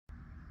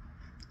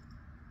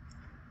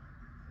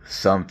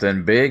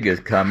Something big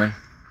is coming.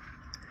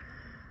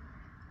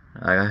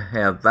 I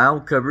have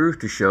valve covers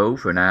to show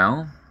for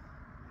now.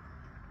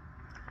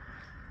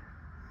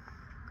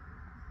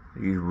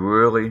 These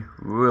really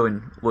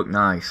look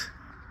nice.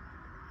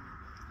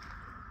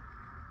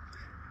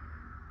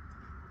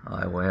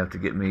 I will have to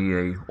get me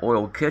a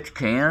oil catch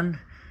can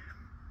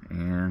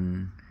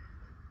and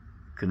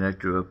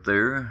connector up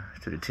there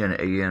to the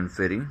 10AN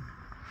fitting.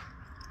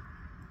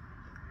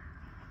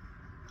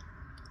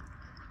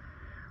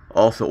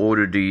 Also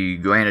ordered the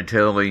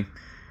Granatelli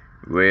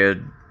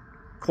red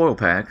coil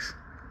packs,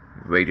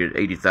 rated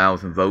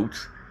 80,000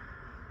 volts,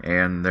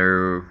 and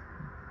their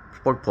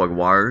spark plug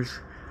wires,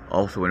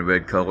 also in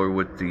red color,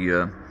 with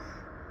the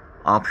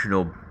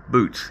optional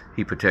boots,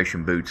 heat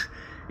protection boots.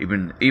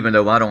 Even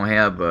though I don't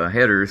have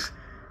headers,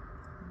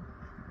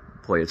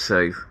 play it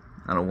safe.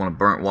 I don't want a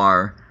burnt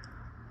wire.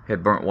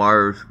 Had burnt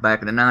wires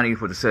back in the 90s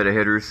with a set of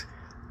headers.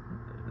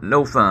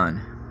 No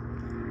fun.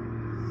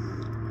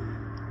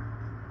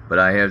 But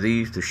I have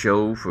these to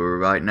show for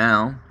right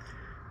now,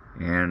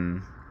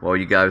 and while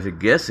you guys are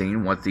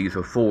guessing what these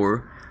are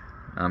for,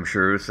 I'm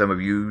sure some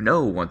of you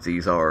know what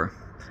these are,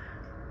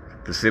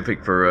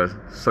 specific for a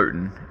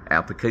certain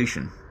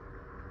application.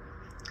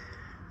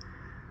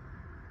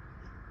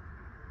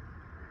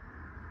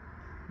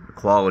 The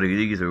quality of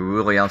these are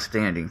really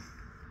outstanding.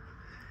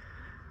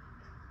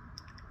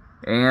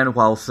 And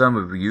while some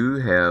of you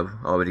have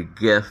already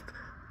guessed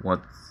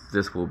what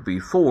this will be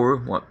for,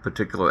 what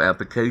particular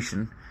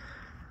application,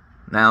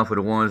 now for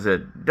the ones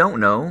that don't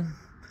know,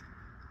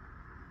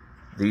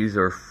 these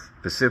are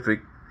specific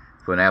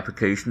for an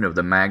application of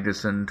the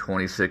Magnuson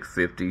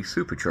 2650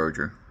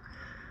 supercharger.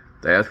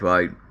 That's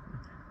right.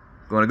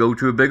 I'm going to go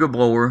to a bigger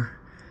blower.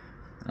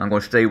 I'm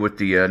going to stay with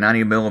the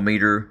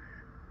 90mm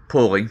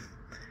pulley,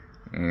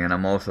 and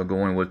I'm also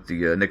going with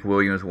the Nick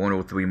Williams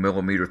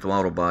 103mm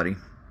throttle body.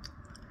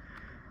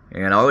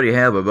 And I already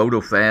have a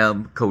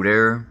Rotofab Code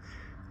Air.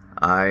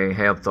 I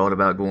have thought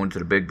about going to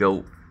the big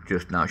goat,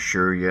 just not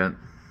sure yet.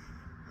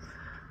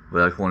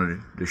 But I just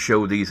wanted to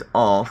show these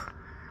off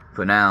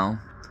for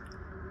now.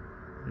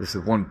 This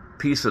is one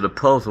piece of the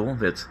puzzle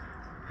that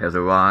has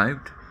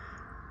arrived.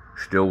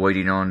 Still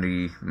waiting on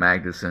the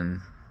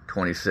Magnuson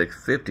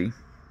 2650.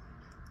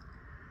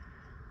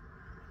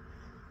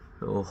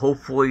 So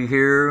hopefully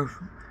here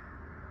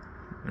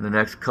in the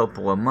next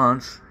couple of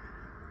months,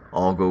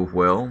 all goes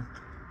well,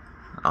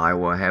 I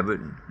will have it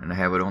and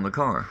have it on the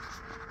car.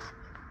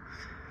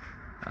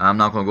 I'm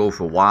not going to go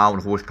for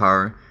wild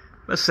horsepower.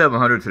 But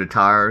 700 to the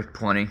tires,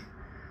 plenty.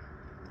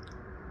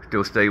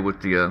 Still stay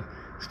with the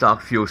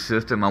stock fuel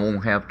system. I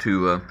won't have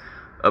to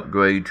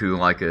upgrade to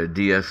like a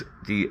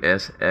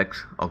DSX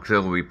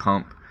auxiliary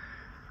pump.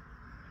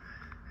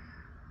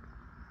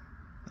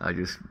 I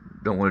just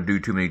don't want to do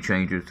too many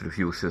changes to the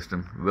fuel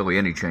system. Really,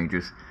 any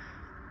changes.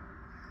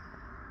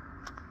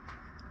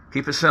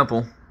 Keep it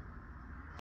simple.